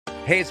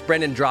Hey, it's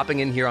Brendan dropping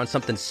in here on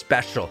something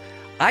special.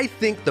 I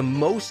think the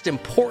most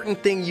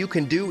important thing you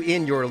can do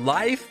in your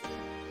life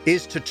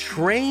is to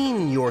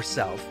train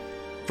yourself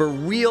for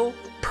real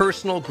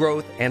personal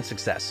growth and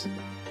success.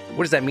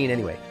 What does that mean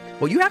anyway?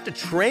 Well, you have to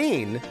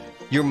train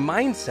your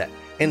mindset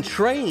and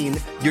train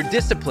your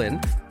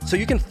discipline so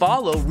you can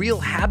follow real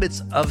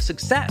habits of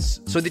success,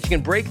 so that you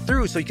can break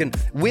through, so you can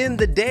win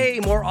the day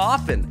more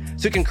often,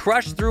 so you can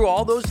crush through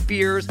all those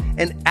fears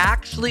and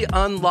actually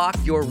unlock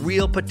your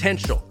real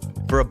potential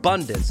for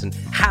abundance and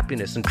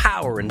happiness and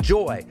power and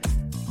joy.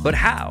 But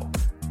how?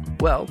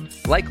 Well,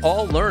 like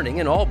all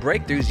learning and all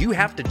breakthroughs, you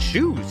have to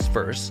choose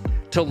first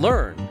to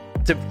learn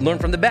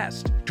from the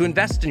best, to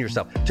invest in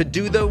yourself, to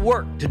do the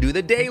work, to do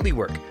the daily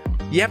work.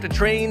 You have to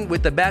train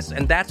with the best,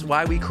 and that's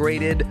why we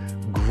created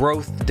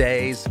Growth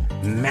Day's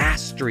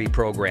Mastery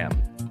Program.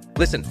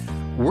 Listen,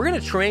 we're going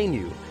to train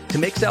you to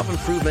make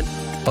self-improvement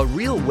a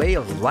real way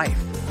of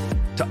life,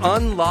 to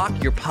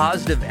unlock your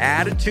positive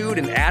attitude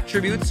and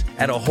attributes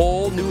at a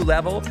whole new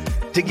level,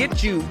 to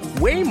get you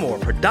way more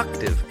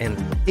productive and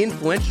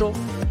influential,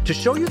 to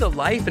show you the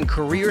life and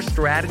career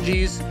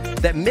strategies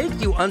that make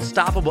you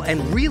unstoppable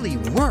and really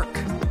work.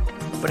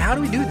 But how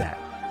do we do that?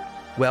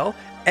 Well,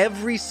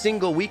 every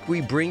single week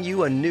we bring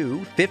you a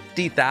new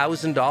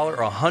 $50,000 or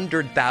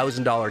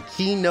 $100,000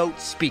 keynote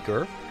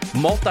speaker,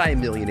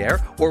 multimillionaire,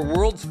 or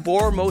world's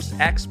foremost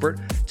expert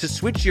to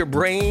switch your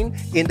brain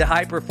into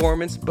high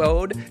performance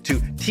mode,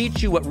 to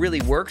teach you what really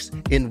works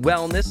in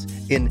wellness,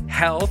 in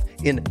health,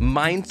 in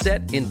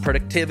mindset, in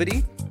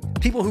productivity.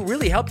 People who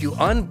really help you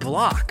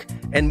unblock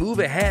and move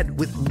ahead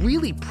with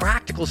really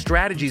practical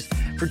strategies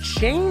for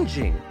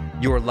changing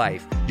your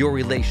life, your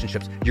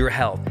relationships, your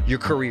health, your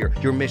career,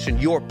 your mission,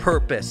 your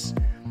purpose.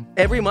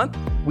 Every month,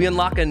 we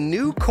unlock a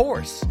new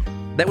course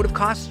that would have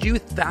cost you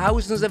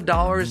thousands of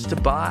dollars to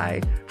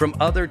buy from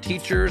other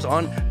teachers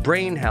on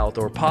brain health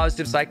or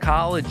positive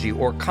psychology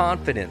or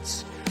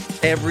confidence.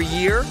 Every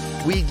year,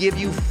 we give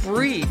you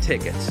free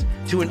tickets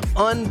to an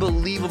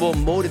unbelievable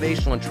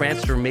motivational and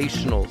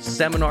transformational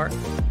seminar.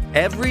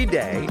 Every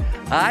day,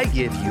 I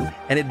give you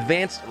an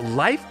advanced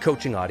life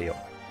coaching audio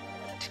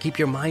to keep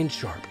your mind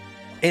sharp,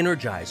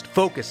 energized,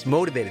 focused,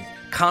 motivated,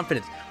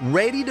 confident,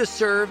 ready to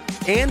serve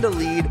and to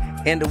lead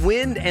and to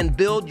win and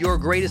build your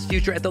greatest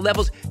future at the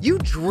levels you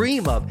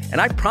dream of. And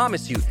I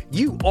promise you,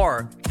 you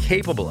are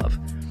capable of.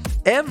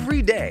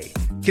 Every day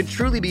can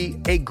truly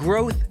be a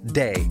growth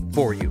day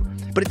for you.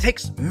 But it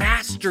takes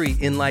mastery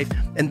in life,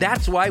 and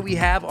that's why we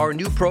have our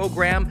new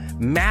program,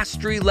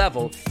 Mastery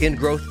Level in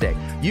Growth Day.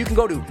 You can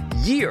go to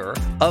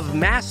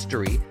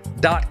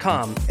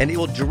yearofmastery.com, and it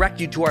will direct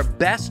you to our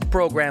best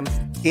program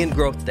in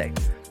Growth Day.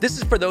 This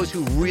is for those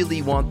who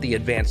really want the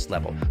advanced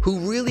level, who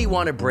really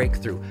want to break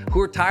through,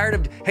 who are tired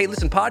of, hey,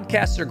 listen,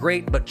 podcasts are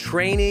great, but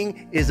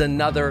training is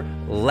another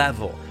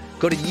level.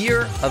 Go to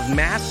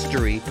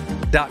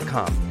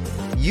yearofmastery.com.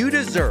 You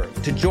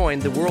deserve to join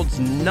the world's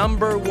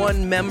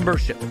 #1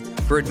 membership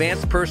for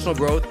advanced personal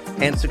growth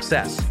and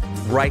success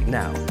right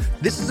now.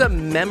 This is a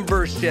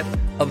membership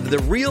of the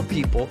real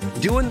people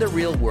doing the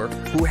real work,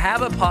 who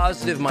have a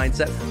positive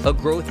mindset, a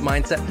growth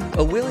mindset,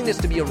 a willingness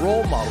to be a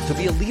role model, to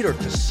be a leader,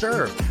 to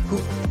serve, who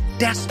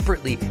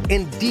desperately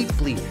and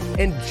deeply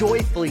and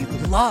joyfully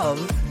love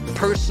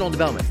personal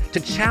development, to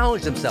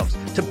challenge themselves,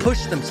 to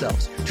push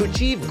themselves, to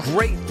achieve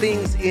great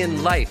things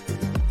in life.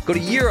 Go to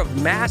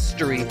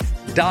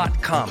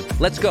yearofmastery.com.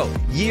 Let's go.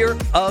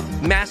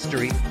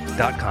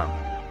 yearofmastery.com.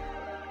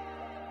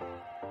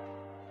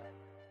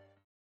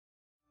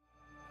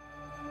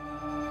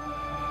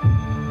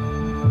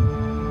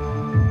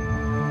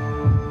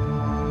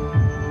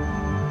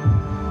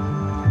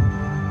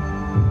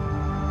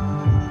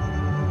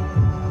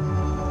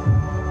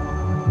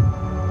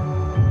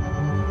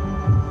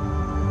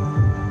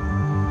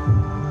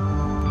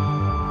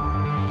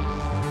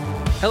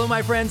 Hello,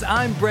 my friends.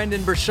 I'm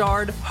Brendan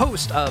Burchard,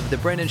 host of The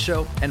Brendan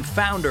Show and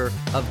founder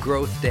of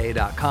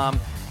GrowthDay.com,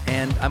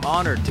 and I'm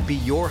honored to be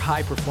your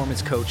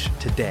high-performance coach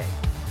today.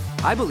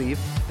 I believe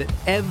that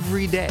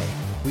every day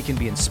we can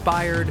be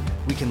inspired,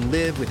 we can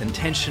live with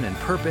intention and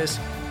purpose,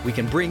 we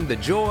can bring the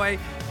joy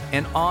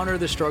and honor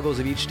the struggles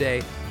of each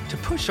day to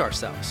push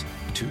ourselves,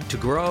 to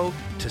grow,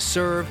 to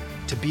serve,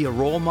 to be a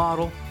role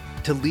model,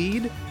 to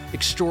lead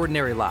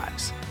extraordinary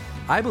lives.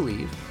 I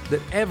believe that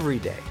every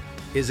day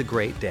is a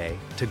great day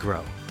to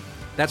grow.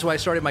 That's why I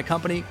started my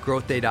company,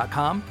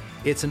 GrowthDay.com.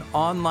 It's an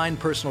online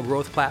personal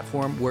growth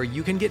platform where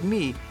you can get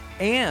me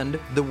and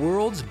the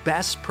world's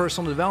best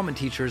personal development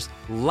teachers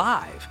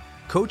live,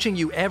 coaching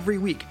you every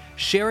week,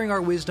 sharing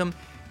our wisdom,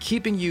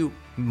 keeping you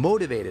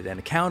motivated and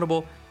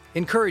accountable,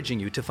 encouraging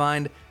you to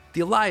find the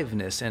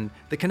aliveness and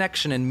the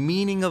connection and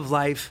meaning of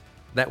life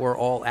that we're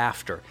all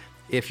after.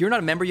 If you're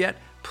not a member yet,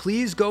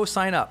 please go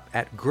sign up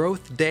at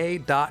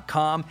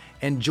GrowthDay.com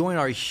and join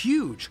our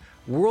huge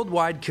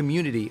worldwide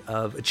community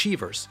of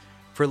achievers.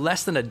 For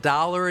less than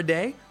 $1 a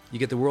day, you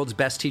get the world's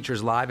best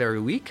teachers live every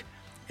week.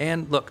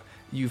 And look,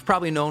 you've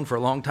probably known for a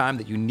long time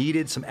that you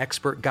needed some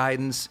expert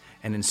guidance,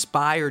 an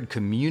inspired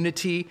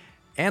community,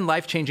 and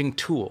life-changing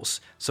tools.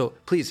 So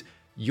please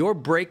Your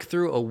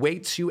breakthrough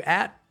awaits you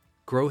at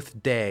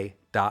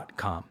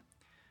growthday.com.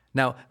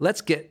 Now,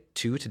 let's get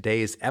to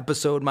today's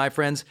episode, my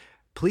friends.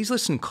 Please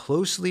listen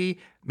closely.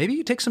 Maybe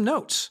you take some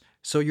notes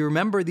so you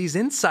remember these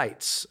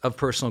insights of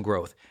personal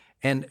growth.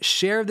 And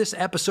share this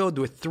episode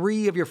with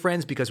 3 of your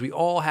friends, because we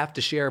all have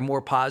to share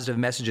more positive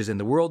messages in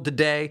the world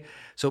today.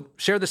 So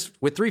share this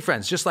with 3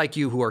 friends just like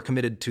you who are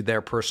committed to their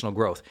personal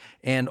growth.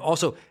 And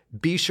also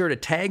be sure to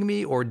tag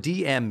me or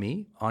DM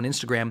me on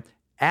Instagram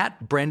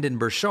at Brendan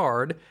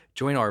Burchard.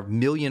 Join our 1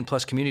 million+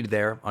 community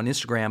there on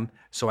Instagram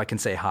so I can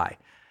say hi.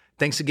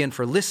 Thanks again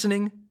for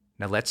listening.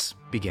 Now let's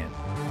begin.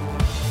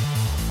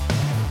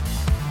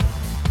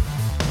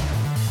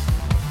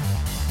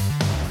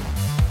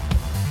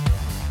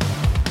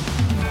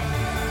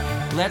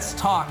 Let's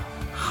talk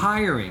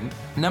hiring.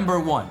 Number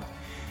 1,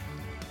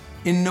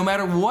 in no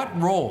matter what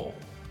role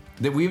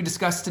that we've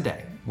discussed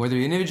today, whether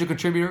you're an individual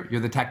contributor,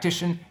 you're the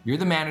tactician, you're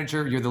the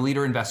manager, you're the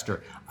leader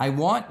investor, I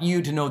want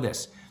you to know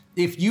this.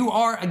 If you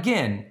are,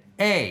 again,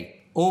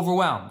 A,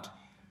 overwhelmed,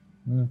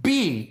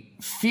 B,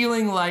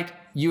 feeling like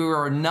you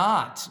are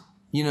not,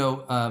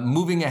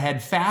 moving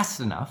ahead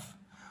fast enough,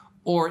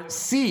 or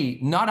C,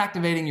 not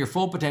activating your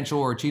full potential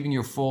or achieving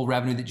your full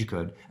revenue that you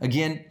could,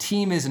 again,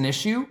 team is an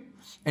issue.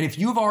 And if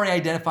you've already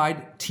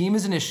identified team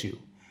is an issue,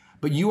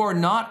 but you are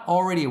not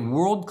already a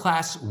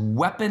world-class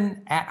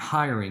weapon at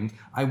hiring,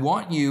 I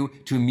want you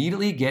to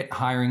immediately get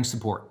hiring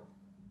support.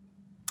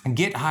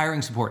 Get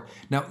hiring support.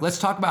 Now, let's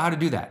talk about how to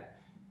do that.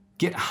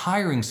 Get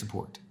hiring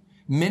support.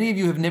 Many of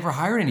you have never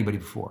hired anybody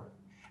before.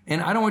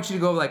 And I don't want you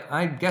to go like,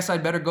 I guess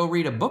I'd better go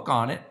read a book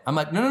on it. I'm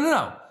like,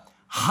 no.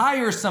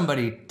 Hire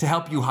somebody to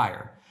help you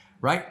hire,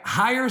 right?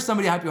 Hire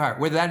somebody to help you hire,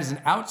 whether that is an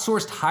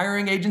outsourced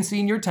hiring agency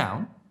in your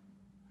town,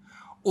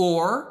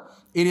 or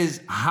it is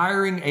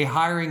hiring a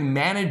hiring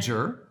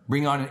manager,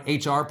 bring on an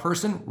HR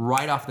person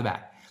right off the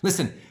bat.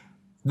 Listen,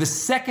 the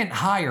second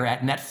hire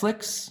at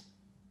Netflix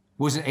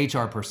was an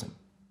HR person.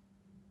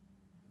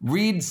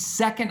 Reed's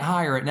second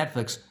hire at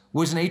Netflix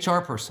was an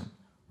HR person.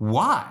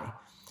 Why?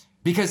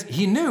 Because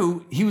he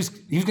knew he was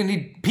going to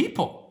need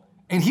people,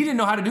 and he didn't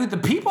know how to do the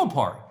people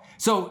part.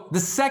 So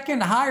the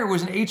second hire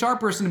was an HR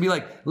person to be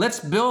like, let's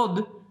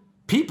build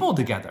people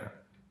together.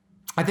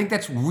 I think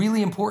that's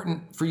really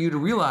important for you to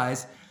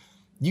realize.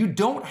 You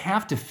don't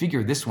have to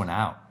figure this one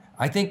out.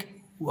 I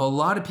think a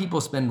lot of people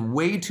spend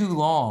way too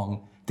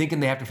long thinking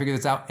they have to figure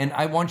this out. And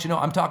I want you to know,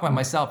 I'm talking about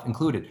myself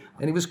included.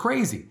 And it was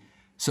crazy.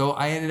 So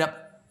I ended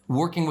up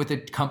working with a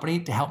company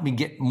to help me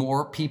get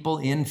more people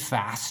in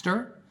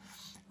faster.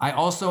 I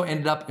also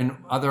ended up in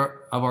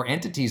other of our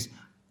entities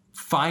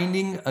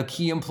finding a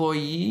key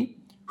employee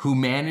who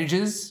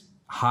manages,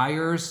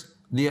 hires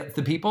the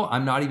people.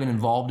 I'm not even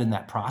involved in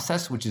that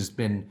process, which has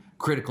been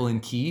critical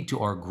and key to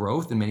our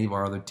growth and many of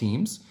our other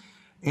teams.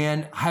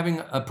 And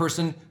having a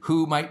person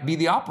who might be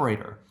the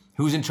operator,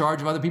 who's in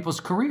charge of other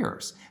people's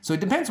careers. So it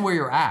depends where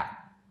you're at.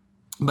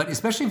 But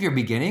especially if you're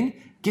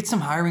beginning, get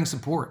some hiring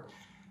support.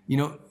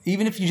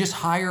 Even if you just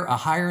hire a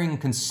hiring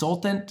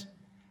consultant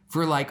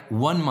for like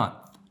 1 month,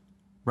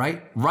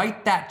 right?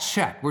 Write that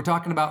check. We're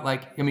talking about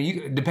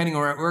depending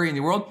on where you're in the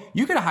world,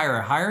 you could hire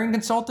a hiring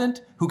consultant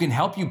who can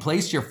help you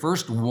place your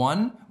first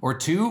 1 or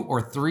 2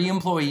 or 3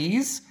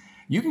 employees.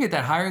 You can get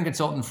that hiring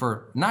consultant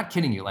for, not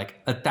kidding you,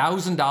 like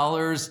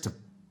 $1,000 to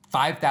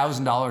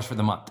 $5,000 for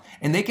the month.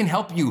 And they can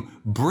help you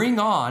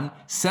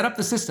set up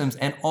the systems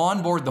and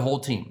onboard the whole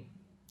team.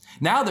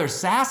 Now there's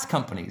SaaS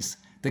companies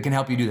that can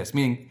help you do this,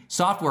 meaning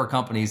software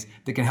companies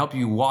that can help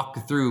you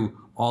walk through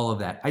all of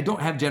that. I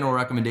don't have general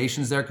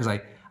recommendations there because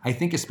I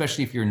think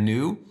especially if you're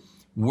new,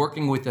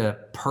 working with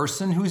a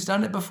person who's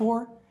done it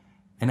before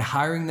and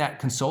hiring that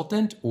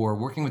consultant or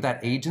working with that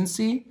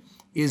agency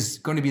is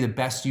going to be the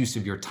best use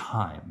of your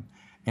time.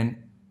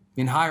 And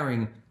in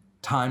hiring,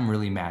 time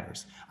really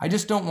matters. I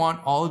just don't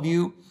want all of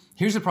you.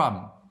 Here's the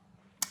problem.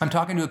 I'm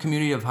talking to a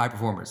community of high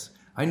performers.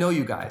 I know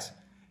you guys.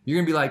 You're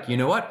going to be like, you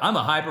know what? I'm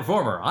a high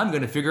performer. I'm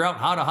going to figure out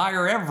how to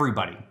hire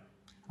everybody.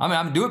 I'm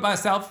going to do it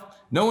myself.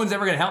 No one's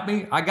ever going to help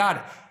me. I got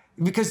it.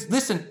 Because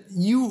listen,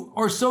 you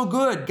are so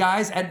good,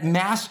 guys, at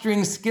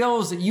mastering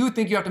skills that you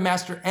think you have to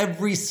master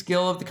every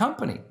skill of the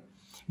company.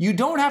 You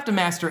don't have to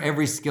master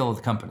every skill of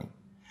the company.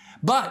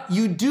 But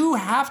you do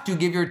have to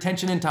give your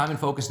attention and time and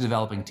focus to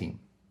developing a team.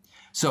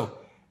 So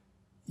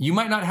you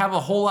might not have a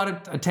whole lot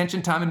of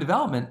attention, time, and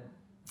development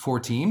for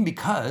a team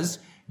because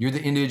you're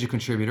the individual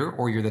contributor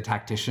or you're the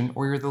tactician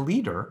or you're the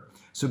leader.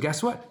 So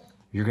guess what?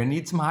 You're going to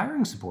need some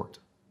hiring support.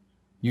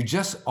 You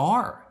just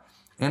are.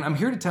 And I'm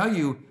here to tell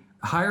you,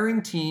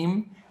 hiring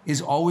team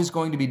is always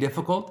going to be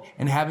difficult,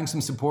 and having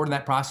some support in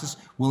that process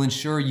will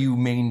ensure you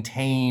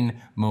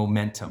maintain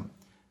momentum.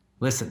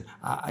 Listen,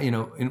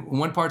 in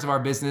one part of our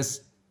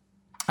business,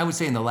 I would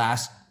say in the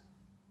last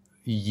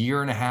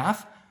year and a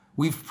half,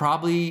 we've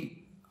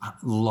probably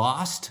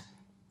lost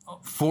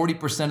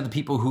 40% of the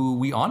people who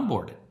we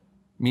onboarded,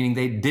 meaning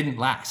they didn't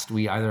last.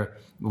 We either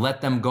let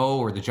them go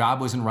or the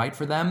job wasn't right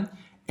for them.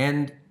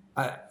 And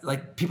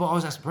people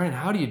always ask, Brendan,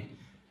 how do you,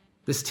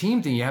 this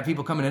team thing, you have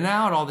people coming in and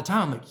out all the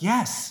time. I'm like,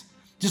 yes.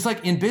 Just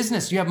like in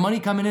business, you have money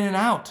coming in and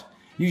out.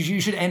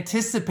 You should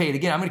anticipate.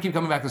 Again, I'm gonna keep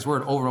coming back to this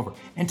word over and over.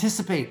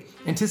 Anticipate.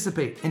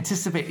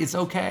 It's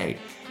okay.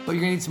 But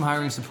you're gonna need some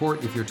hiring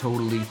support if you're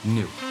totally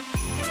new.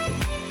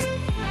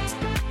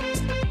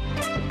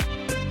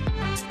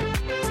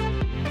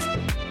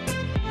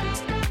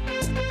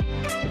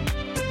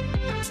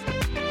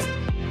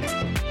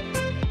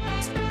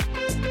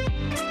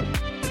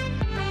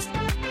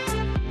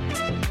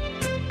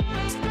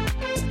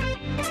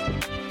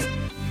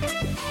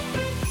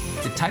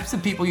 Types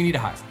of people you need to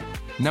hire.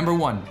 Number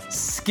 1,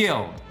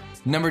 skilled.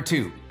 Number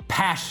 2,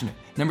 passionate.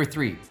 Number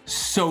 3,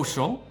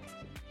 social.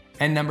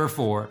 And number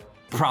 4,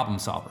 problem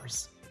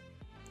solvers.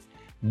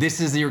 This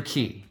is your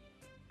key.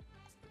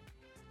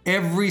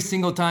 Every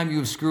single time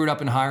you've screwed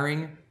up in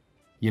hiring,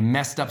 you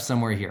messed up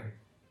somewhere here.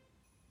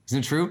 Isn't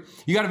it true?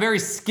 You got a very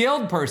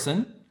skilled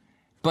person,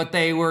 but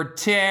they were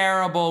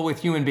terrible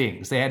with human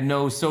beings. They had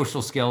no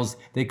social skills.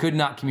 They could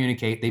not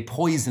communicate. They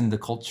poisoned the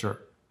culture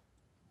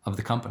of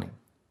the company.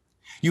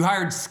 You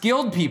hired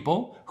skilled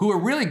people who were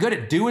really good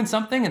at doing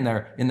something in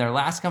their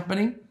last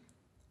company,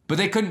 but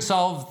they couldn't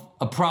solve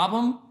a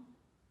problem.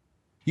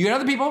 You got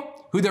other people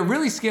who they're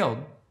really skilled,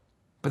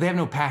 but they have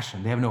no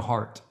passion, they have no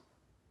heart.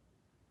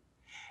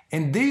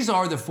 And these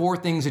are the 4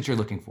 things that you're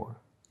looking for.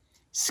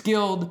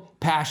 Skilled,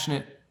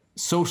 passionate,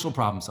 social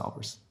problem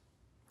solvers.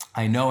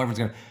 I know everyone's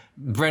going,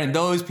 Brendan,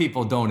 those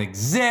people don't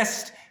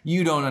exist.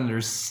 You don't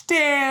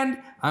understand.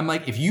 I'm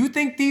like, if you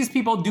think these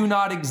people do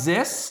not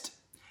exist,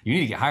 you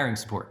need to get hiring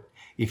support.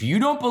 If you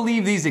don't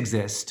believe these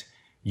exist,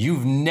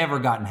 you've never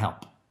gotten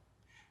help.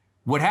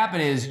 What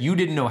happened is you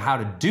didn't know how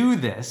to do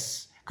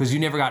this because you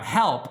never got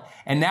help,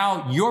 and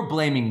now you're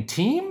blaming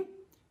team?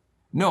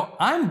 No,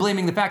 I'm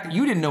blaming the fact that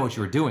you didn't know what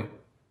you were doing.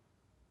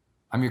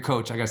 I'm your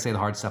coach. I got to say the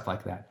hard stuff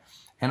like that.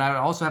 And I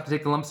also have to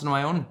take the lumps into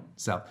my own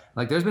self.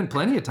 Like there's been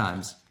plenty of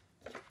times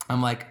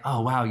I'm like, oh,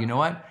 wow, you know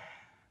what?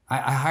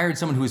 I hired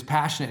someone who was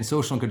passionate and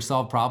social and could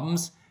solve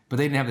problems, but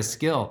they didn't have the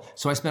skill.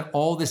 So I spent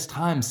all this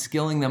time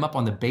skilling them up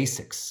on the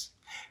basics.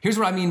 Here's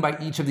what I mean by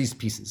each of these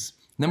pieces.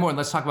 Number 1,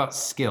 let's talk about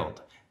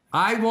skilled.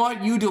 I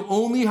want you to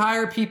only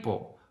hire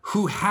people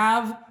who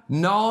have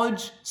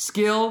knowledge,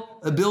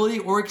 skill, ability,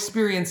 or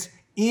experience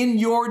in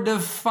your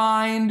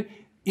defined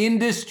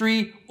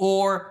industry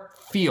or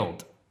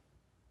field.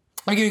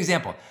 I'll give you an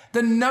example.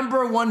 The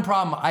number 1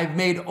 problem I've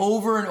made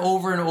over and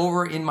over and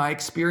over in my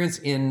experience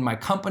in my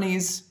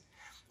companies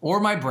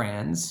or my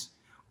brands,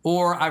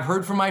 or I've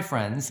heard from my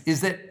friends, is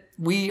that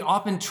we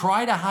often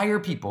try to hire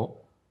people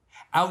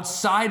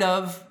outside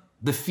of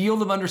the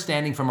field of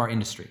understanding from our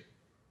industry.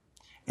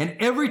 And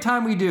every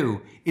time we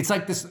do, it's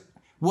like this,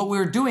 what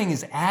we're doing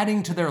is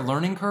adding to their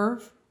learning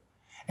curve.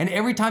 And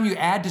every time you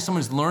add to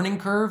someone's learning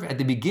curve at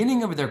the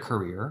beginning of their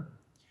career,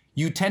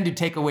 you tend to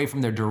take away from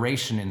their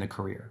duration in the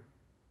career.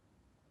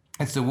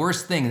 It's the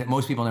worst thing that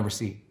most people never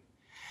see.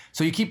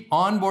 So you keep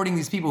onboarding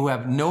these people who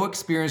have no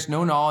experience,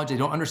 no knowledge, they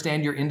don't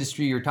understand your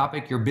industry, your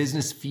topic, your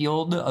business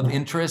field of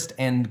interest,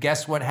 and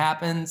guess what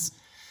happens?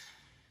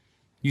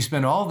 You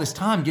spend all this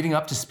time getting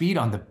up to speed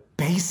on the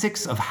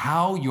basics of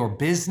how your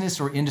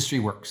business or industry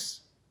works.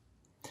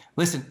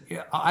 Listen,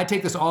 I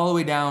take this all the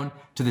way down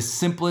to the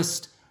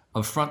simplest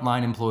of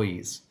frontline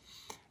employees.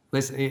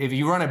 Listen, if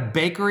you run a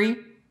bakery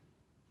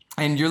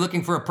and you're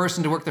looking for a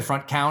person to work the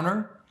front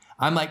counter,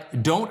 I'm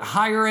like, don't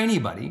hire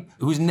anybody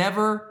who's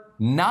never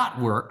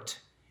not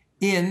worked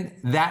in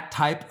that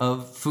type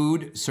of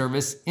food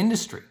service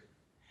industry.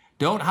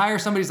 Don't hire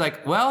somebody who's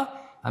like, well,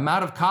 I'm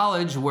out of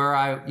college where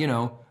I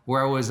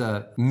was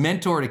a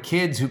mentor to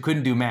kids who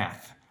couldn't do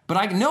math. But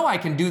I know I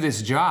can do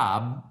this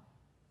job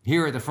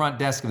here at the front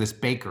desk of this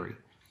bakery.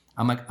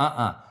 I'm like,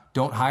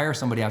 don't hire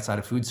somebody outside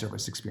of food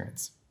service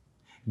experience.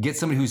 Get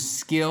somebody who's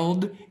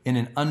skilled in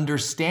an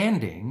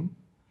understanding,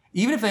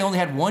 even if they only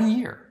had 1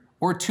 year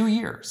or 2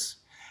 years.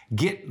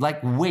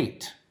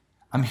 Wait.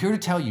 I'm here to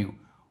tell you,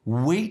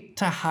 wait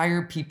to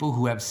hire people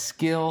who have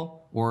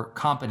skill or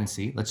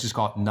competency, let's just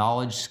call it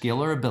knowledge,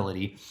 skill, or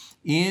ability,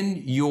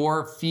 in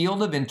your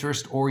field of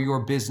interest or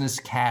your business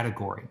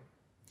category.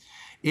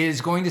 It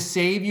is going to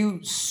save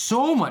you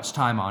so much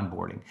time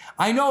onboarding.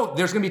 I know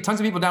there's going to be tons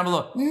of people down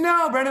below.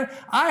 No, Brendan,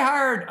 I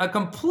hired a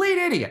complete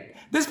idiot.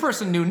 This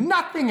person knew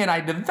nothing and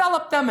I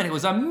developed them and it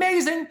was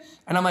amazing.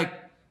 And I'm like,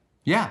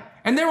 yeah.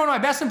 And they're one of my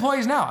best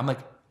employees now. I'm like,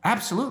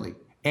 absolutely.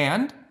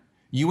 And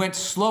you went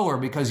slower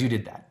because you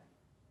did that.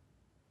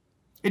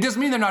 It doesn't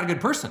mean they're not a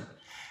good person.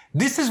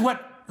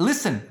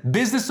 Listen,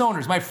 business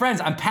owners, my friends,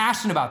 I'm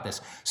passionate about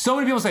this. So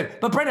many people say,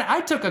 but Brendan,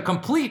 I took a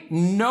complete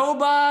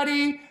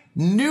nobody,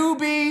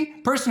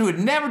 newbie, person who had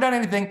never done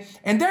anything,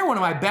 and they're one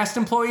of my best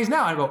employees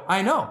now. I go,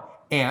 I know.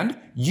 And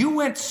you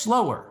went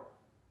slower.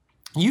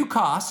 You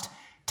cost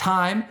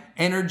time,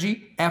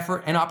 energy,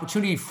 effort, and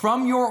opportunity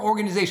from your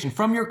organization,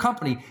 from your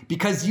company,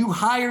 because you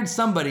hired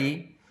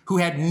somebody who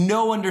had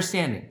no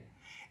understanding.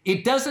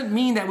 It doesn't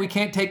mean that we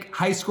can't take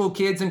high school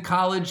kids and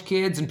college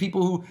kids and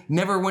people who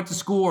never went to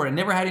school or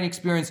never had any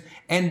experience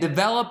and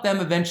develop them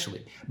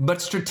eventually. But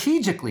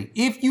strategically,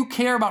 if you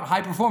care about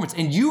high performance,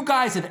 and you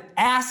guys have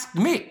asked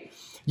me,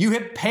 you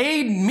have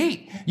paid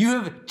me, you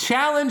have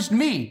challenged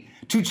me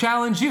to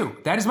challenge you.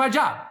 That is my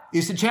job,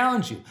 is to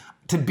challenge you,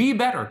 to be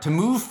better, to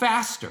move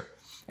faster.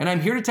 And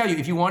I'm here to tell you,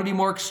 if you want to be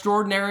more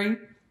extraordinary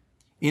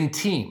in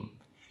team,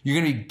 you're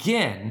going to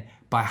begin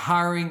by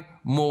hiring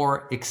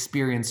more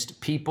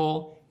experienced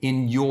people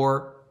in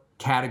your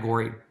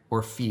category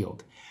or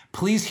field.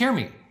 Please hear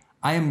me.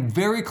 I am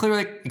very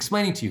clearly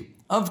explaining to you,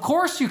 of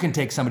course you can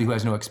take somebody who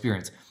has no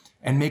experience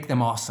and make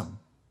them awesome.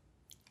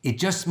 It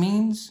just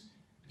means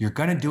you're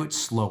going to do it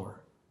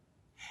slower.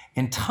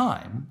 And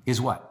time is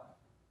what?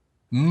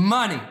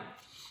 Money.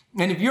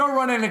 And if you're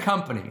running a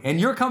company and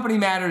your company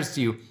matters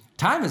to you,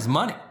 time is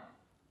money.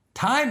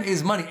 Time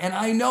is money. And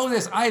I know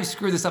this. I've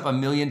screwed this up a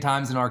million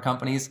times in our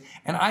companies.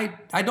 And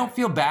I don't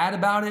feel bad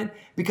about it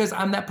because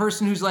I'm that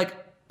person who's like,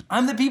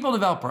 I'm the people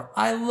developer.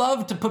 I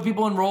love to put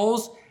people in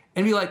roles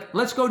and be like,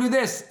 let's go do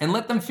this and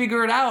let them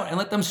figure it out and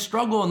let them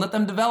struggle and let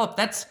them develop.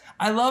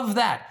 I love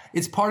that.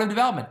 It's part of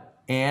development.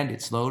 And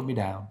it slowed me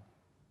down.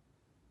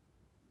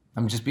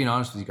 I'm just being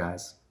honest with you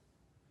guys.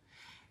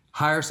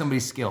 Hire somebody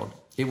skilled.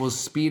 It will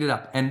speed it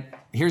up. And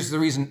here's the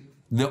reason,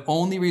 the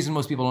only reason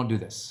most people don't do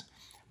this.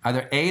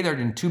 Either A, they're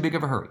in too big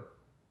of a hurry.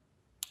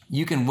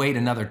 You can wait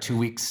another 2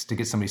 weeks to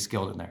get somebody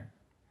skilled in there.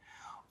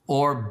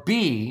 Or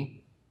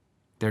B,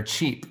 they're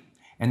cheap.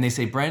 And they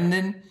say,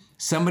 Brendan,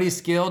 somebody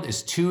skilled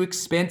is too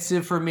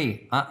expensive for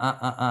me.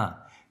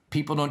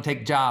 People don't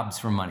take jobs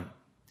for money.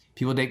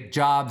 People take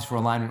jobs for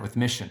alignment with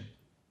mission.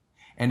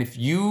 And if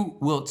you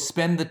will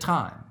spend the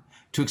time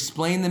to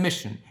explain the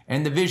mission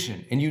and the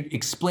vision, and you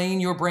explain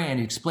your brand,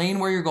 you explain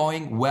where you're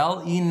going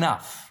well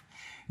enough,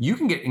 you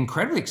can get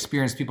incredibly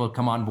experienced people to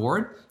come on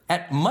board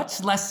at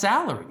much less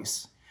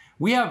salaries.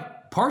 We have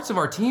parts of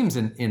our teams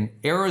in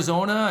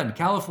Arizona and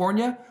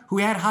California who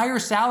had higher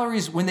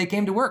salaries when they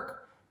came to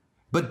work.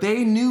 But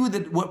they knew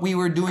that what we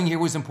were doing here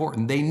was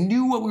important. They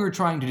knew what we were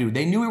trying to do.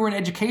 They knew we were an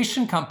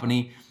education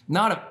company,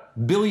 not a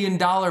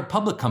billion-dollar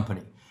public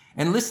company.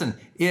 And listen,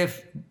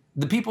 if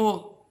the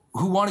people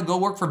who want to go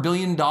work for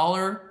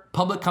billion-dollar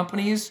public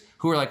companies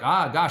who are like,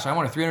 gosh, I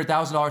want a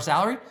 $300,000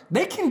 salary,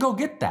 they can go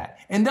get that.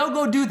 And they'll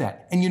go do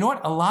that. And you know what?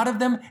 A lot of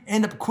them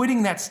end up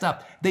quitting that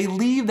stuff. They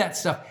leave that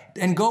stuff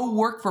and go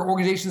work for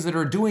organizations that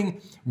are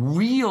doing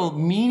real,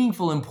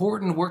 meaningful,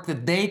 important work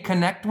that they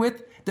connect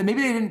with, that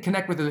maybe they didn't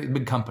connect with a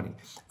big company.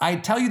 I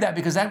tell you that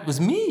because that was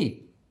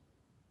me.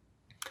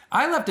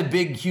 I left a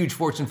big, huge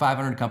Fortune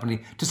 500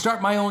 company to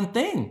start my own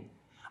thing.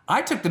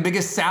 I took the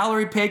biggest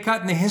salary pay cut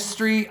in the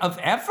history of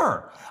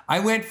ever. I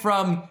went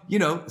from,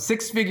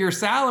 6-figure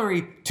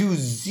salary to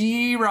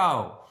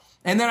 0.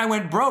 And then I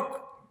went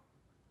broke.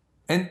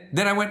 And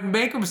then I went in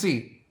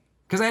bankruptcy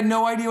because I had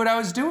no idea what I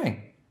was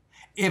doing.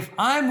 If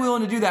I'm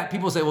willing to do that,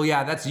 people say, well,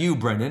 yeah, that's you,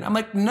 Brendan. I'm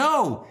like,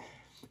 no.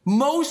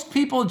 Most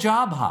people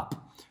job hop.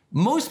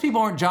 Most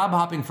people aren't job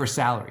hopping for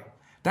salary.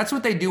 That's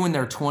what they do in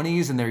their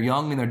 20s and they're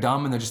young and they're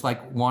dumb and they're just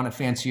like want a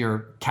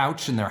fancier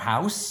couch in their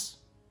house.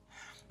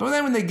 But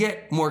then when they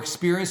get more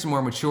experience and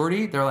more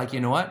maturity, they're like,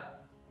 you know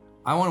what?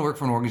 I want to work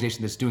for an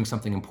organization that's doing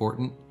something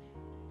important,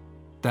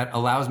 that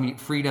allows me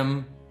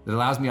freedom, that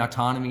allows me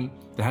autonomy,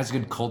 that has a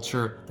good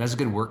culture, that has a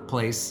good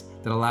workplace,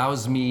 that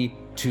allows me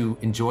to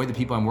enjoy the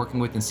people I'm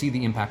working with and see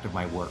the impact of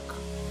my work.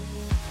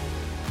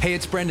 Hey,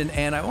 it's Brendan,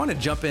 and I want to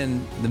jump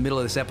in the middle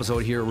of this episode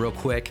here real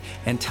quick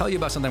and tell you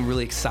about something I'm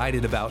really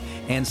excited about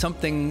and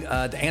something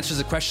that answers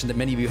a question that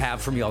many of you have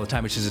for me all the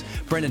time, which is,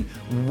 Brendan,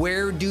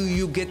 where do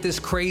you get this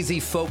crazy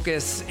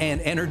focus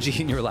and energy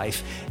in your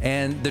life?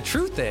 And the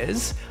truth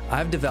is,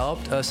 I've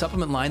developed a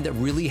supplement line that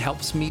really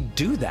helps me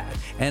do that.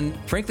 And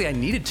frankly, I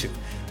needed to.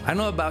 I don't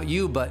know about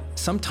you, but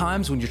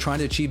sometimes when you're trying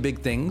to achieve big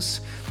things,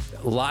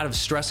 a lot of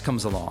stress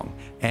comes along.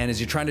 And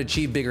as you're trying to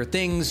achieve bigger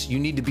things, you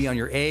need to be on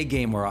your A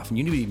game more often.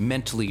 You need to be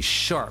mentally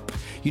sharp.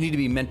 You need to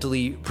be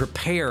mentally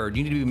prepared.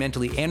 You need to be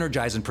mentally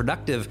energized and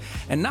productive.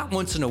 And not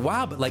once in a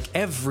while, but like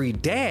every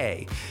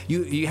day.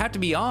 You have to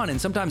be on, and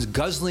sometimes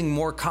guzzling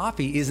more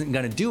coffee isn't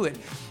gonna do it.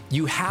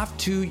 You have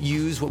to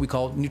use what we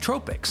call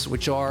nootropics,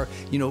 which are,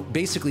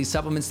 basically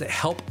supplements that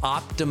help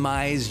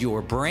optimize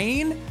your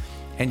brain.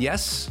 And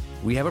yes,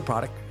 we have a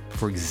product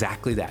for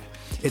exactly that.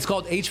 It's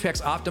called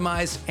HPX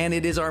Optimize, and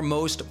it is our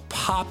most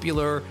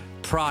popular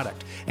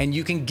product. And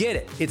you can get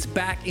it. It's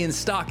back in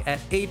stock at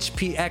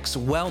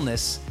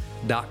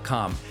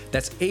hpxwellness.com.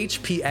 That's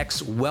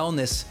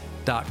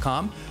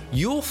hpxwellness.com.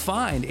 You'll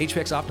find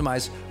HPX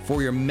Optimize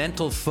for your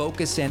mental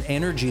focus and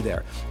energy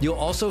there. You'll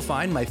also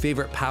find my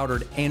favorite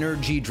powdered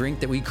energy drink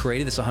that we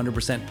created that's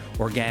 100%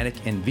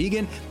 organic and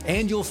vegan.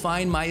 And you'll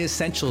find my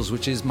essentials,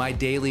 which is my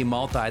daily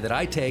multi that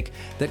I take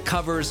that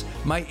covers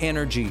my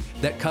energy,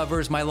 that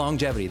covers my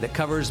longevity, that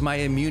covers my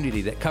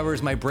immunity, that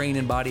covers my brain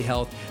and body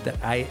health that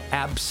I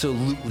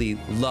absolutely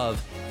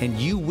love. And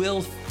you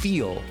will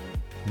feel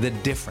the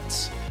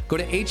difference. Go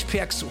to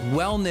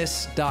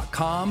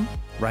hpxwellness.com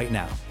right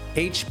now.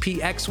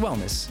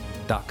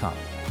 hpxwellness.com.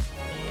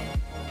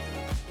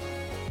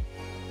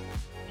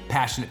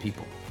 Passionate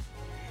people.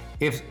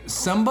 If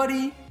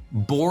somebody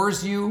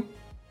bores you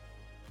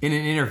in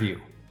an interview,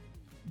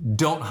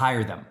 don't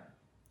hire them.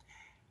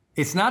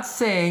 It's not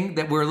saying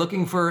that we're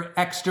looking for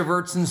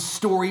extroverts and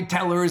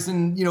storytellers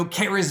and,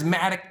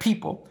 charismatic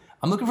people.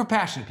 I'm looking for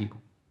passionate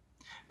people.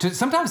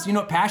 Sometimes, you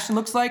know what passion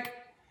looks like?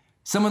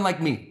 Someone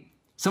like me,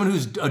 someone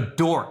who's a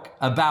dork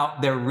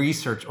about their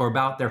research or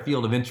about their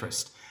field of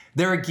interest.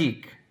 They're a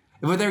geek.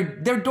 But they're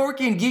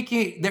dorky and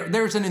geeky.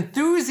 There's an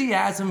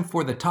enthusiasm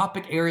for the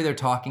topic area they're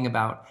talking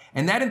about.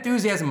 And that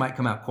enthusiasm might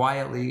come out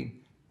quietly,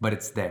 but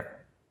it's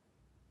there.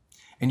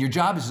 And your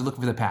job is to look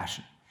for the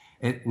passion.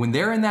 When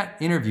they're in that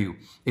interview,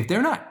 if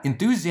they're not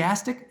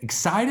enthusiastic,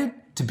 excited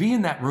to be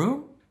in that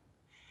room,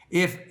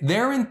 if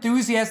their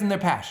enthusiasm and their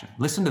passion,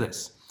 listen to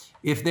this,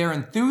 if their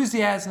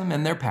enthusiasm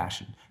and their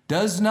passion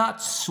does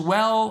not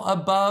swell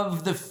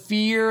above the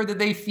fear that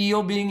they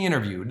feel being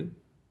interviewed,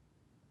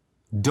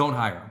 don't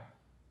hire them.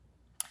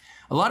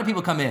 A lot of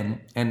people come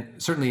in, and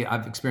certainly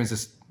I've experienced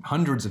this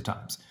hundreds of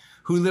times,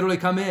 who literally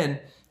come in,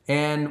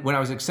 and when I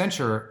was at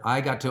Accenture,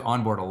 I got to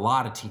onboard a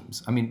lot of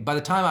teams. I mean, by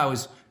the time I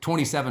was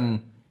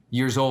 27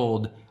 years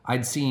old,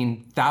 I'd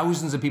seen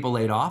thousands of people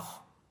laid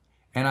off,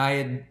 and I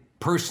had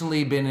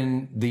personally been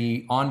in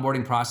the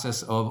onboarding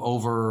process of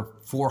over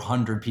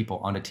 400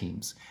 people onto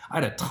teams. I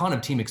had a ton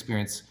of team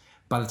experience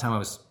by the time I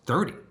was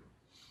 30.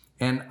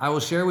 And I will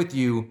share with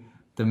you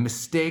the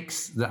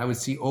mistakes that I would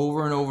see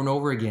over and over and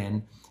over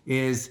again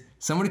is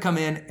someone would come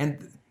in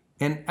and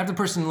after the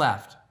person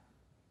left,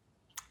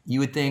 you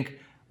would think,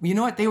 well, you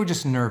know what? They were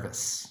just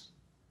nervous.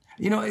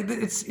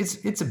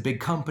 It's a big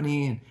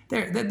company.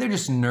 They're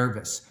just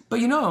nervous. But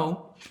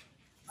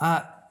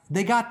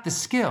they got the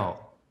skill.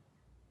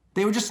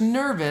 They were just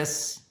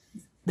nervous.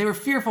 They were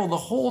fearful the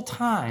whole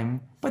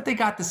time, but they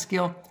got the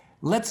skill.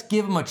 Let's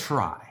give them a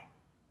try.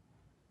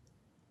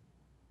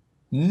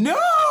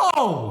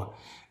 No!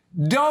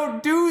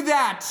 Don't do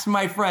that,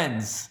 my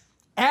friends.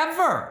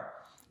 Ever.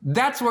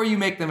 That's where you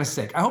make the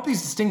mistake. I hope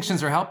these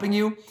distinctions are helping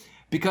you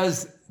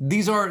because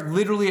these are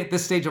literally at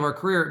this stage of our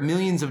career,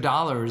 millions of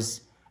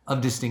dollars of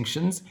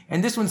distinctions.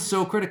 And this one's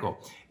so critical.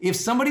 If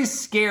somebody's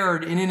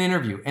scared in an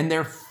interview and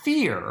their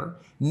fear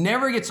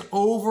never gets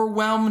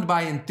overwhelmed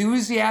by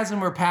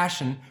enthusiasm or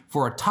passion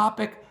for a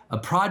topic, a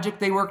project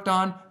they worked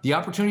on, the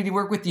opportunity to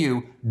work with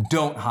you,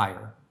 don't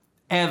hire.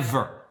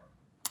 Ever.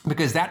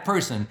 Because that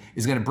person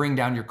is going to bring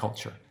down your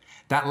culture.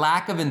 That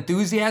lack of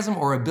enthusiasm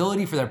or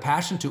ability for their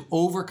passion to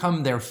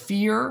overcome their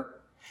fear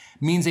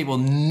means they will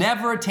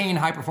never attain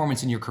high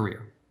performance in your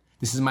career.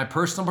 This is my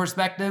personal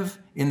perspective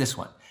in this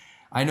one.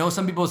 I know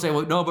some people say,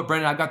 well, no, but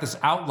Brendan, I've got this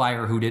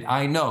outlier who did.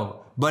 I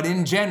know. But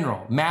in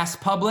general, mass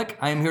public,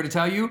 I am here to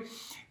tell you,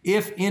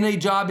 if in a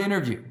job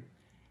interview,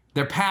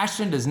 their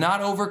passion does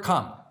not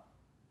overcome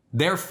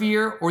their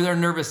fear or their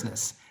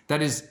nervousness,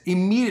 that is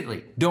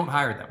immediately don't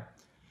hire them.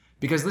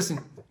 Because listen,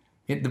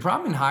 the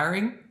problem in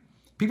hiring,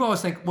 people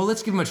always think, well,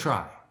 let's give them a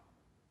try.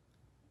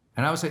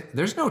 And I would say,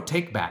 there's no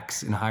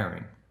takebacks in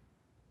hiring.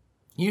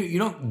 You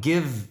don't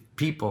give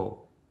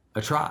people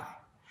a try.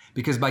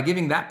 Because by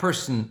giving that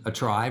person a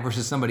try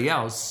versus somebody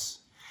else,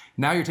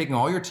 now you're taking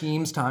all your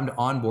team's time to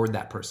onboard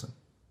that person.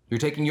 You're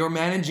taking your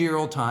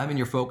managerial time and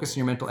your focus and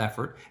your mental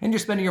effort, and you're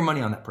spending your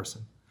money on that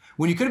person.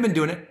 When you could have been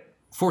doing it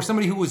for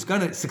somebody who was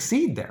going to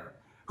succeed there,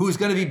 who is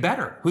going to be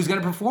better, who's going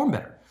to perform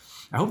better.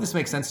 I hope this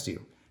makes sense to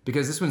you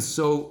because this one's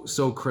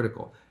so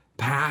critical.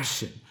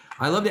 Passion.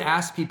 I love to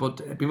ask people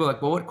are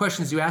like, well, what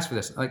questions do you ask for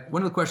this? Like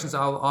one of the questions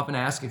I'll often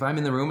ask if I'm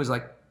in the room is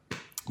like,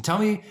 tell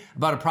me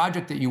about a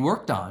project that you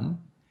worked on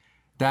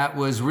that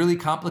was really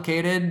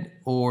complicated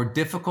or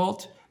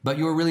difficult, but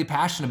you were really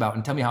passionate about,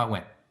 and tell me how it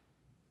went.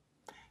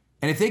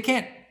 And if they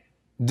can't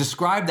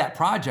describe that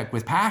project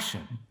with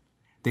passion,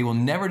 they will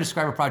never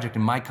describe a project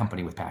in my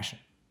company with passion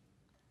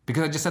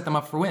because I just set them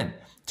up for win.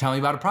 Tell me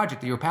about a project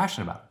that you were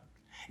passionate about.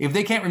 If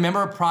they can't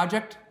remember a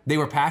project they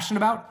were passionate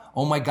about,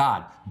 oh my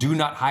God, do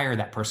not hire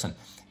that person.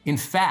 In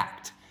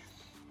fact,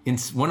 in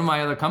one of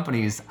my other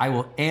companies, I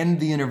will end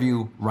the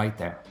interview right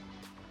there.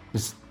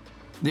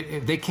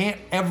 If they can't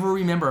ever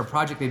remember a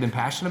project they've been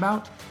passionate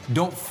about,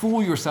 don't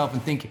fool yourself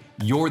and think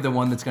you're the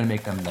one that's going to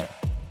make them there.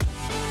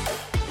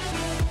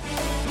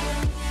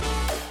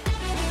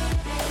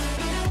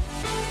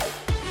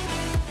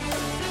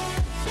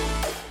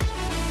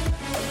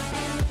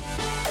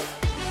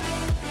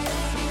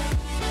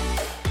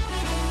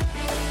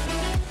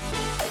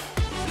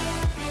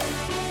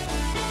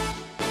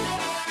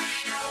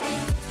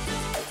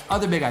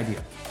 Other big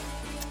idea,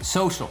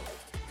 social.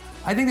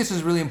 I think this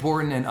is really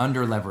important and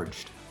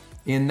under-leveraged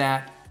in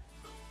that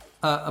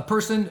a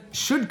person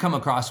should come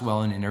across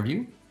well in an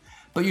interview,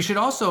 but you should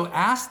also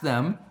ask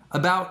them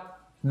about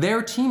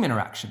their team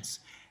interactions.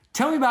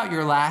 Tell me about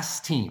your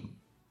last team.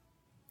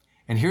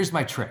 And here's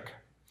my trick.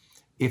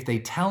 If they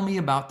tell me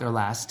about their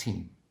last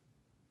team,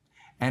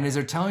 and as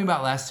they're telling me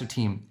about their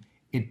team,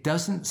 it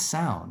doesn't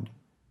sound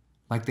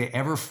like they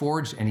ever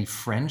forged any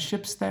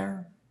friendships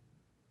there,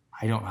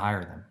 I don't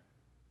hire them.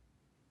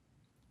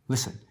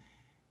 Listen,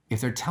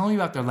 if they're telling you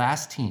about their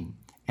last team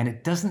and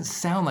it doesn't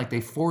sound like they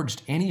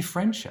forged any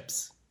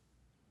friendships,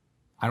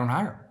 I don't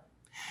hire them.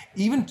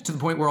 Even to the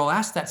point where I'll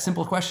ask that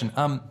simple question.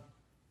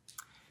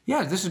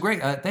 Yeah, this is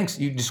great. Thanks.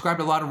 You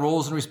described a lot of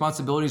roles and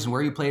responsibilities and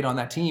where you played on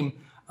that team.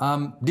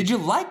 Did you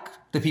like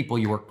the people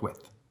you worked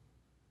with?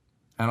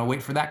 And I'll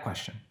wait for that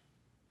question.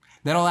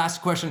 Then I'll ask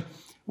a question,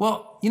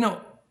 well,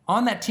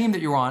 on that team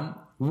that you're on,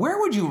 where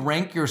would you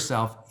rank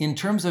yourself in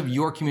terms of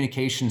your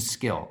communication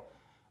skill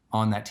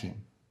on that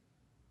team?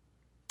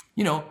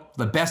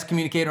 The best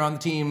communicator on the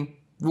team,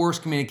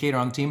 worst communicator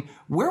on the team.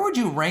 Where would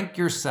you rank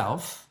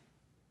yourself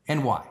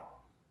and why?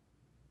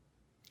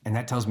 And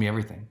that tells me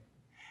everything.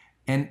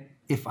 And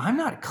if I'm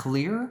not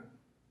clear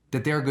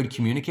that they're a good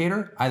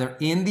communicator, either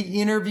in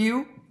the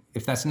interview,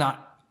 if that's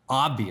not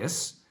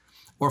obvious,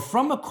 or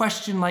from a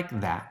question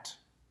like that,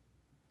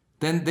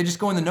 then they just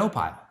go in the no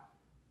pile.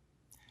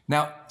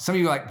 Now, some of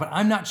you are like, but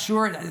I'm not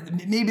sure,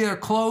 maybe they're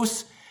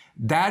close.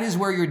 That is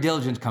where your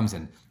diligence comes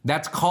in.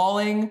 That's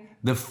calling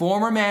the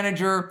former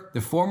manager,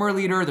 the former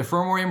leader, the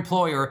former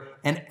employer,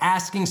 and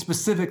asking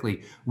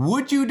specifically,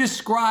 would you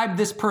describe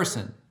this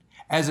person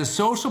as a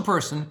social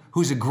person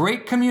who's a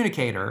great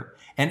communicator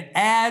and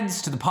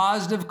adds to the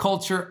positive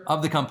culture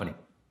of the company?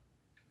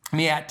 Let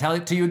me tell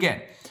it to you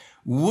again.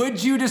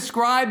 Would you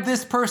describe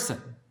this person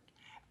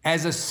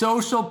as a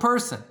social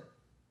person,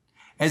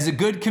 as a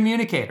good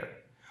communicator,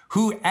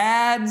 who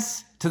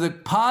adds to the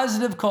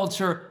positive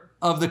culture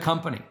of the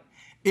company?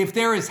 If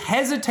there is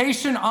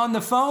hesitation on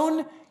the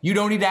phone, you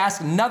don't need to ask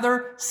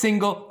another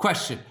single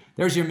question.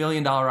 There's your $1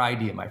 million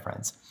idea, my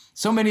friends.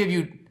 So many of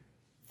you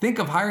think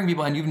of hiring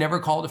people and you've never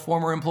called a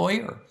former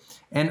employer.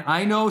 And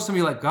I know some of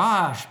you are like,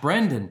 gosh,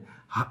 Brendan,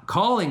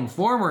 calling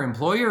former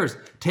employers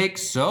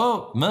takes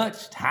so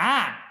much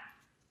time.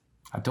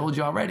 I told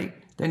you already.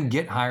 Then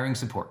get hiring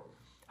support.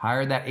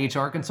 Hire that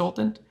HR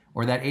consultant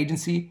or that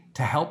agency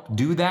to help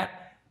do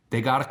that.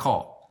 They got a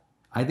call.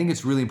 I think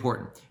it's really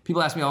important.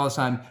 People ask me all the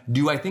time,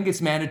 do I think it's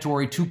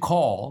mandatory to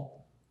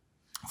call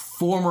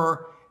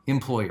former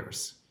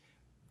employers?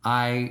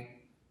 I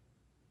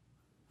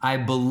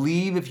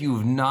believe if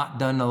you've not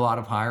done a lot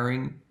of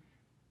hiring,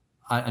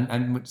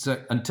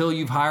 so until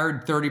you've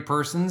hired 30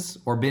 persons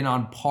or been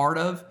on part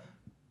of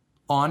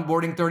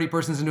onboarding 30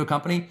 persons into a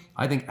company,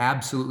 I think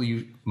absolutely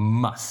you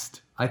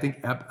must. I think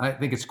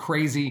it's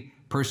crazy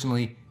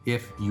personally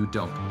if you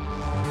don't.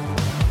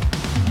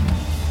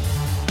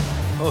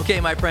 Okay,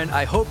 my friend,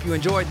 I hope you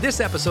enjoyed this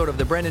episode of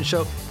The Brendan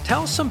Show.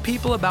 Tell some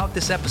people about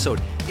this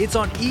episode. It's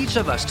on each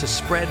of us to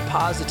spread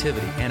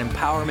positivity and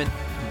empowerment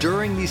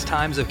during these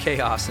times of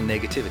chaos and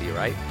negativity,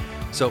 right?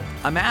 So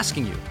I'm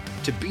asking you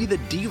to be the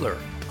dealer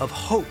of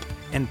hope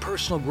and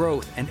personal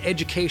growth and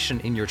education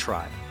in your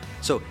tribe.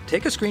 So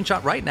take a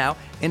screenshot right now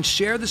and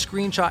share the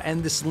screenshot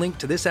and this link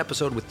to this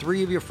episode with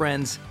 3 of your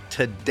friends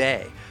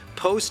today.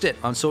 Post it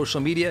on social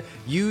media.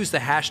 Use the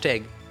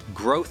hashtag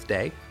Growth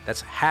Day.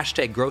 That's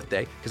hashtag Growth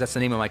Day because that's the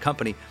name of my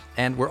company.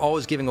 And we're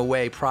always giving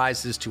away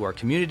prizes to our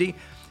community.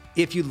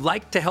 If you'd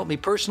like to help me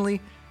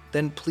personally,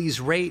 then please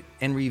rate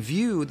and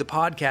review the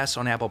podcast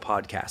on Apple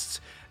Podcasts.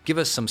 Give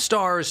us some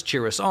stars,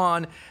 cheer us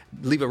on,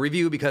 leave a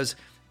review because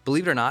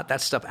believe it or not,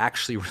 that stuff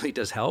actually really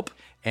does help.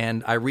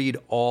 And I read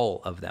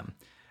all of them.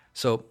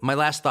 So my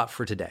last thought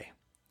for today,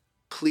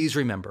 please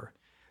remember,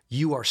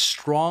 you are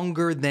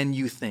stronger than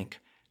you think,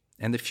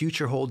 and the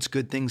future holds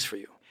good things for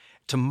you.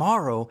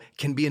 Tomorrow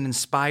can be an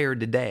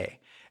inspired day.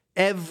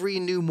 Every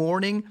new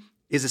morning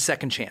is a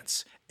second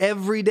chance.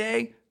 Every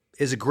day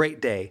is a great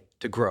day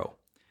to grow.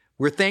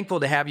 We're thankful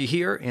to have you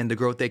here in the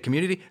Growth Day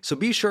community, so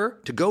be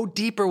sure to go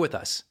deeper with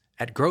us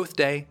at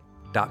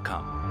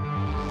growthday.com.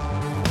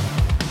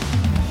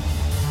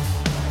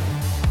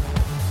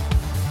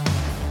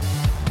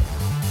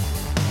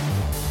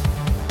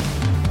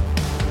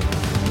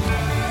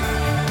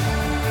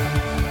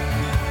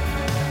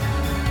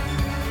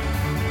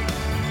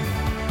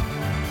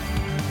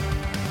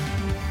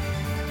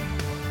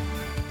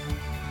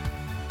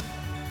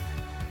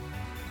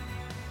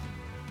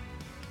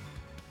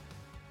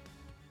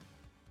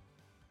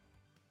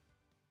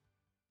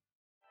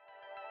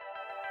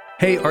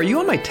 Hey, are you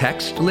on my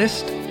text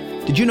list?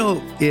 Did you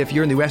know if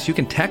you're in the US, you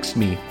can text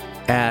me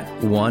at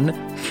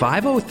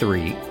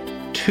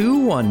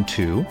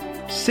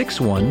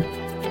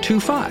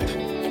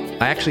 1-503-212-6125.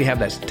 I actually have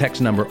that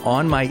text number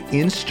on my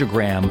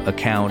Instagram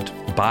account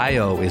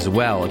bio as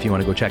well, if you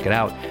want to go check it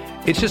out.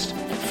 It's just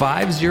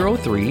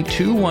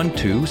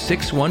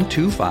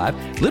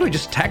 503-212-6125. Literally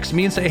just text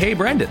me and say, hey,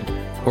 Brendan.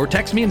 Or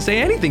text me and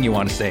say anything you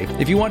want to say.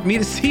 If you want me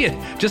to see it,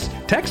 just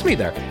text me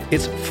there.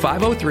 It's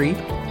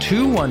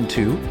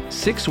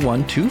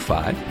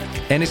 503-212-6125.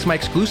 And it's my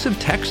exclusive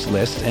text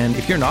list. And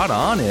if you're not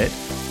on it,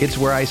 it's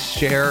where I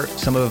share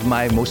some of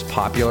my most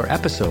popular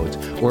episodes.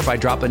 Or if I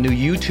drop a new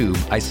YouTube,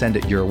 I send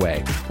it your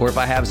way. Or if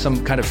I have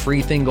some kind of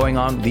free thing going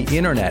on the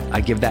internet,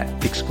 I give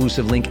that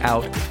exclusive link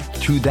out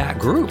to that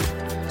group.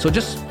 So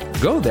just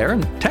go there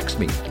and text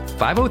me,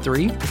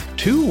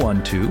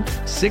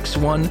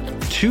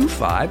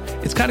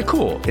 503-212-6125. It's kind of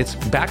cool. It's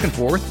back and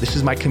forth. This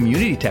is my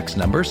community text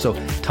number. So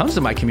tons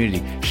of my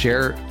community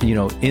share,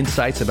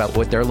 insights about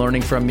what they're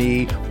learning from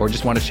me, or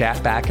just want to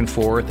chat back and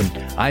forth. And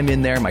I'm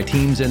in there, my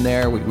team's in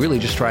there. We really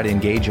just try to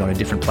engage you on a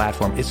different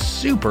platform. It's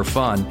super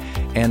fun.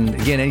 And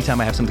again,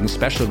 anytime I have something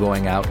special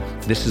going out,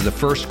 this is the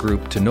first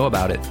group to know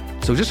about it.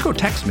 So just go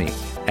text me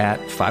at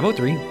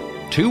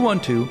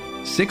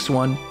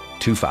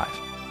 503-212-6125.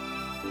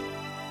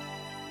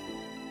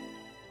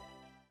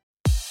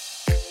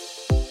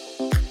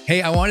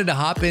 Hey, I wanted to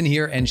hop in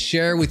here and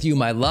share with you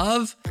my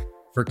love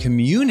for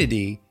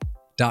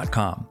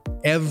Community.com.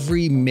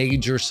 Every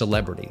major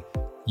celebrity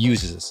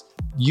uses this.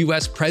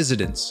 US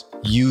presidents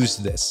use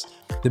this.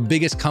 The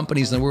biggest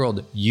companies in the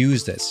world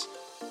use this.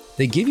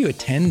 They give you a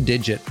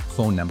 10-digit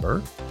phone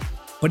number,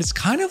 but it's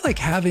kind of like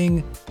having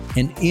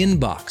an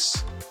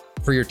inbox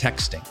for your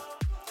texting.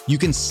 You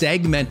can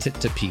segment it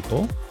to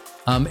people,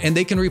 and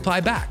they can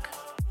reply back.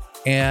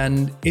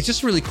 And it's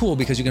just really cool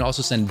because you can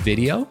also send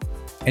video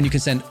and you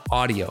can send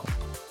audio.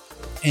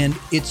 And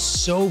it's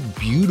so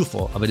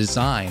beautiful of a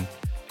design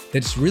that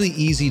it's really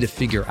easy to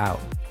figure out.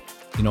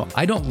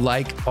 I don't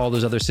like all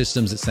those other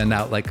systems that send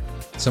out like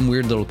some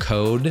weird little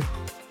code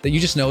that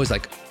you just know is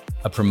like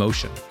a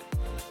promotion.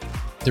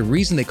 The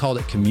reason they called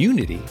it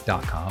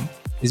Community.com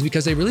is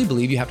because they really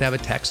believe you have to have a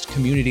text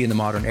community in the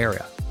modern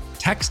era.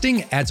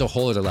 Texting adds a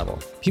whole other level.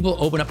 People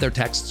open up their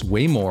texts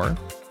way more.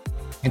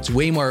 It's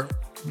way more,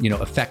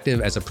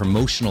 effective as a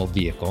promotional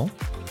vehicle.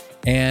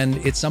 And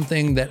it's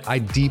something that I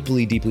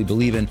deeply, deeply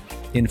believe in.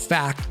 In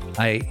fact,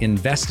 I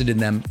invested in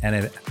them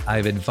and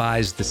I've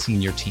advised the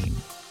senior team.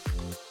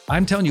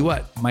 I'm telling you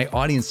what, my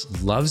audience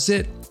loves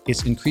it.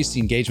 It's increased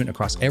the engagement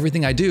across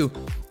everything I do.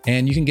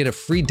 And you can get a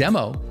free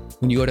demo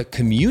when you go to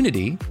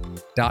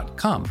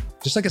Community.com.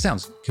 Just like it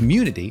sounds,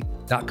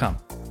 Community.com.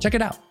 Check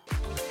it out.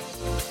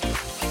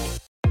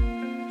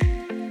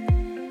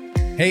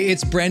 Hey,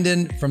 it's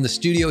Brendan from the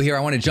studio here. I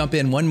want to jump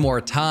in one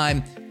more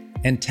time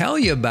and tell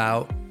you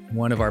about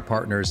one of our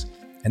partners,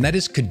 and that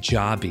is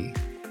Kajabi.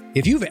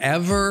 If you've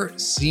ever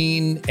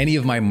seen any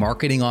of my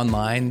marketing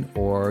online,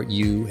 or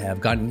you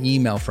have gotten an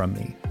email from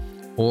me,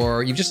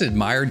 or you've just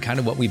admired kind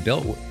of what we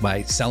built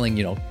by selling,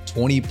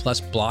 20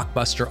 plus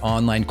blockbuster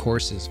online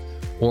courses,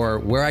 or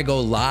where I go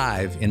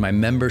live in my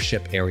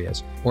membership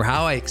areas, or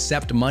how I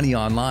accept money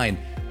online,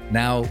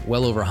 now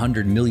well over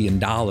 $100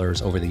 million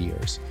over the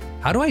years.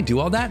 How do I do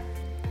all that?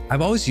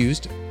 I've always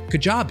used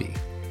Kajabi.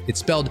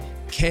 It's spelled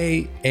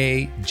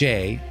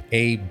Kajabi.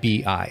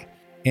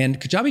 And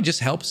Kajabi just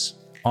helps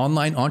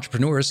online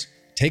entrepreneurs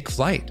take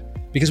flight,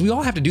 because we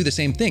all have to do the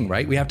same thing,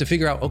 right? We have to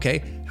figure out,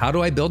 okay, how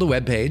do I build a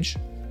web page?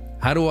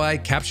 How do I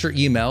capture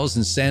emails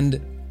and send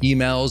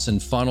emails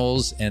and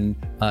funnels and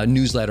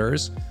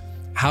newsletters?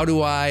 How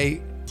do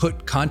I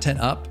put content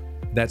up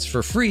that's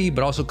for free,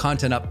 but also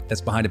content up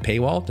that's behind a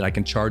paywall that I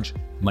can charge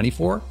money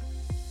for?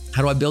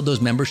 How do I build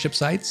those membership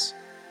sites?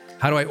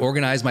 How do I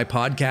organize my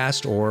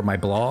podcast or my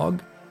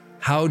blog?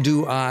 How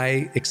do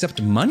I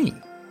accept money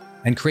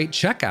and create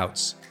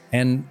checkouts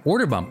and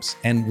order bumps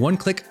and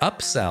one-click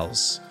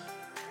upsells?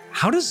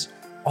 How does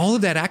all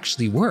of that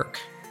actually work?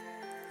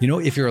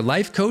 If you're a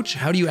life coach,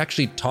 how do you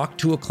actually talk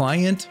to a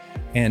client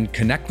and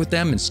connect with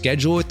them and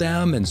schedule with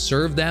them and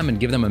serve them and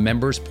give them a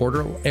members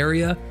portal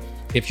area?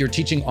 If you're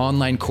teaching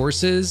online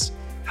courses,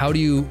 how do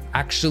you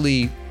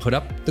actually put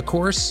up the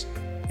course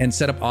and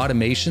set up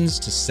automations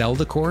to sell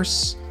the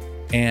course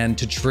and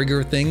to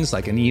trigger things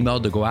like an email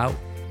to go out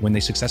when they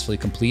successfully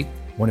complete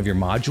one of your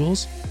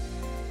modules?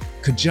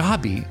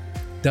 Kajabi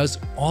does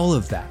all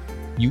of that.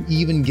 You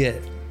even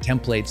get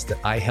templates that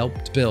I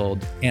helped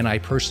build and I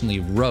personally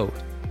wrote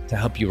to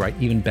help you write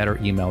even better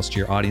emails to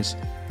your audience.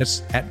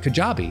 That's at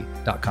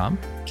Kajabi.com,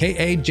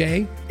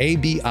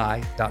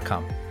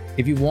 Kajabi.com.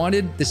 If you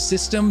wanted the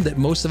system that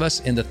most of us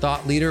in the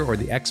thought leader or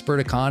the expert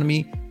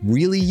economy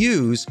really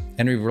use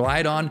and we've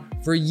relied on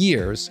for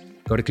years,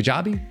 go to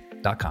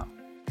Kajabi.com.